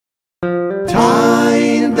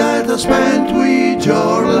I spent with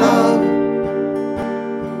your love,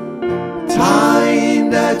 time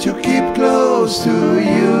that you keep close to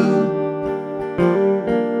you,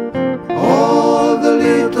 all the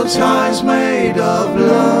little signs made of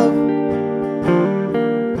love.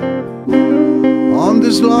 On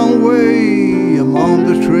this long way among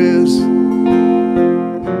the trees,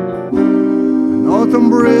 an autumn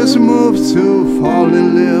breeze moves to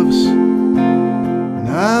falling leaves.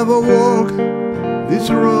 Never walk this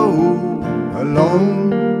road alone,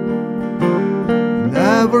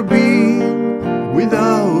 never be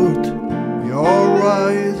without your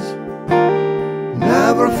eyes,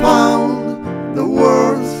 never found the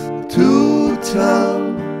words to tell,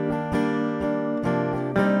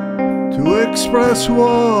 to express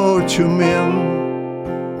what you mean,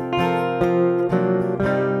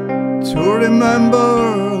 to remember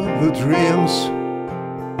the dreams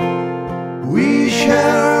we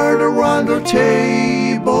shared around our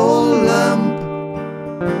table lamp,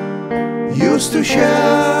 used to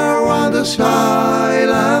share around the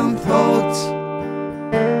silent thoughts.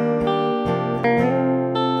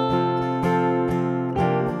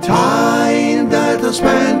 Time that I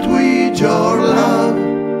spent with your love,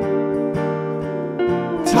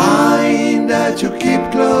 time that you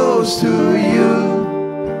keep close to you,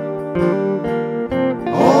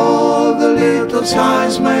 all the little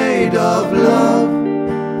signs made of love,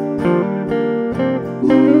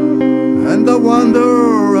 and the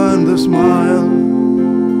wonder and the smile,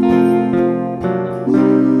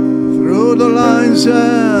 through the lines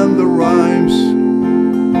and the rhymes.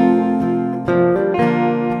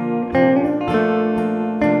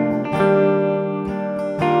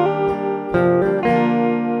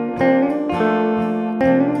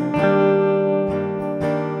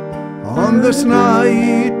 On this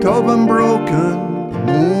night of unbroken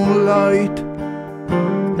moonlight,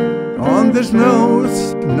 on these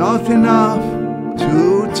notes not enough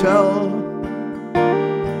to tell,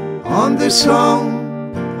 on this song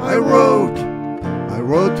I wrote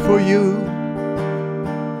for you,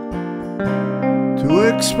 to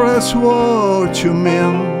express what you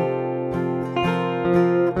mean,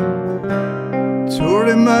 to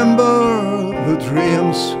remember the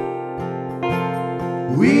dreams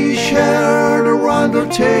we shared around our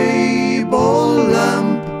table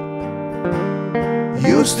lamp,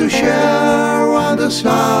 used to share around the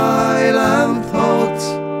silent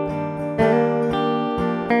thoughts.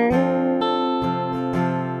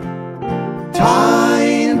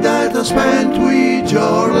 Time that I spent with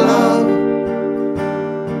your love,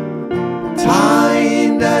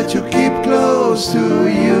 time that you keep close to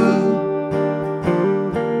you,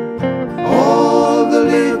 all the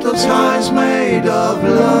little signs made of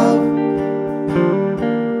love.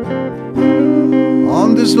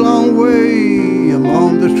 On this long way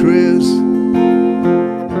among the trees,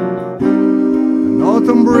 an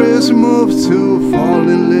autumn breeze moves to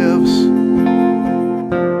falling leaves.